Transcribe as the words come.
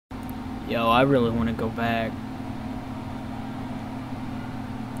Yo, I really want to go back.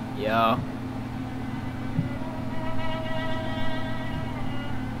 Yo.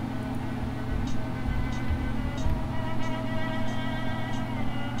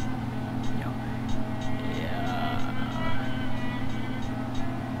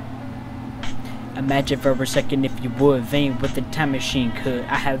 Imagine for a second if you would, Vain with the time machine could.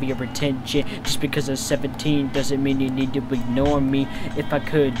 I have your attention. Just because I'm 17 doesn't mean you need to ignore me. If I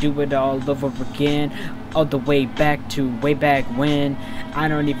could do it all over again, all the way back when, I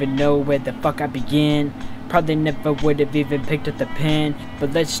don't even know where the fuck I began. Probably never would have even picked up the pen,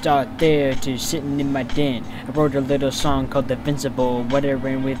 but let's start there to sitting in my den. I wrote a little song called Invincible. What it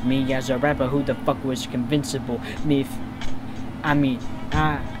ran with me as a rapper, who the fuck was convincible? Me?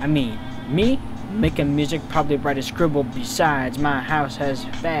 Making music, probably write a scribble. Besides, my house has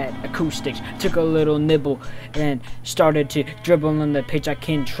bad acoustics. Took a little nibble and started to dribble on the page. I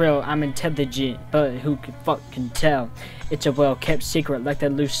can trail. I'm intelligent, but who can tell? It's a well-kept secret, like the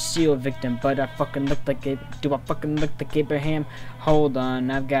Lucille victim. But I fucking look like it. Do I fucking look like Abraham? Hold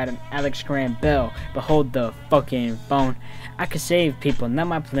on, I've got an Alex Graham Bell. But hold the fucking phone. I can save people. Now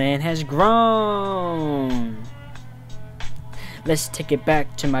my plan has grown. Let's take it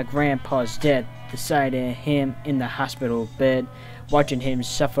back to my grandpa's death. The sight of him in the hospital bed, watching him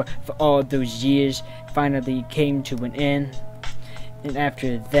suffer for all those years, finally came to an end. And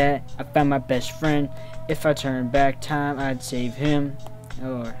after that, I found my best friend. If I turned back time, I'd save him,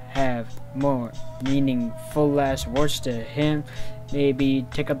 or have more meaningful last words to him. Maybe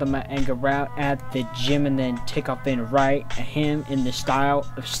take all my anger out at the gym and then take off and write at him in the style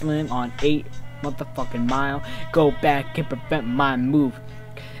of Slim on 8 motherfucking Mile. Go back and prevent my move.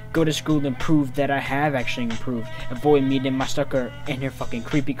 Go to school and prove that I have actually improved. Avoid meeting my sucker and her fucking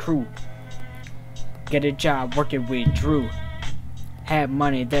creepy crew. Get a job working with Drew. Have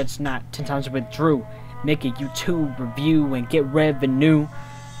money that's not 10 times with Drew. Make a YouTube review and get revenue.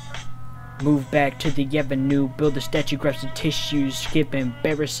 Move back to the avenue, build a statue, grab some tissues, skip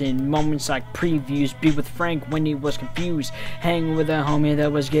embarrassing moments like previews, be with Frank when he was confused, hang with a homie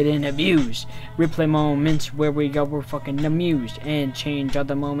that was getting abused, replay moments where we all were fucking amused, and change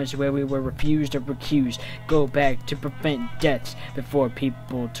other moments where we were refused or recused, go back to prevent deaths before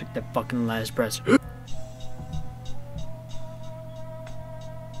people took their fucking last breaths.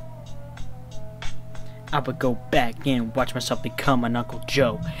 I would go back and watch myself become an Uncle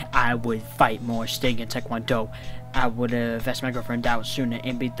Joe. I would fight more, stay in Taekwondo. I would have asked my girlfriend out sooner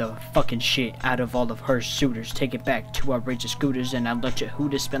and beat the fucking shit out of all of her suitors. Take it back to our rage of scooters, and I'd let you who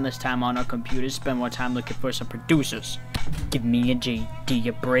to spend less time on our computers. Spend more time looking for some producers. Give me a JD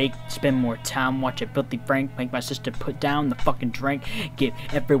a break. Spend more time watching Filthy Frank. Make my sister put down the fucking drink. Give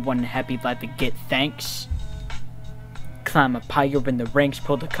everyone a happy life and get thanks. Climb up higher in the ranks,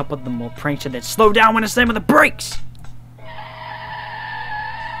 pulled a couple of the more pranks, and then slow down when I slam on the brakes.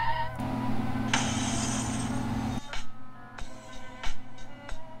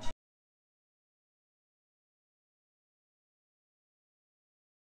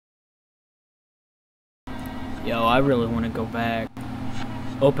 Yo, I really want to go back.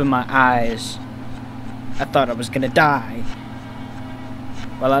 Open my eyes. I thought I was gonna die.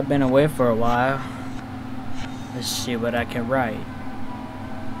 Well, I've been away for a while. Let's see what I can write.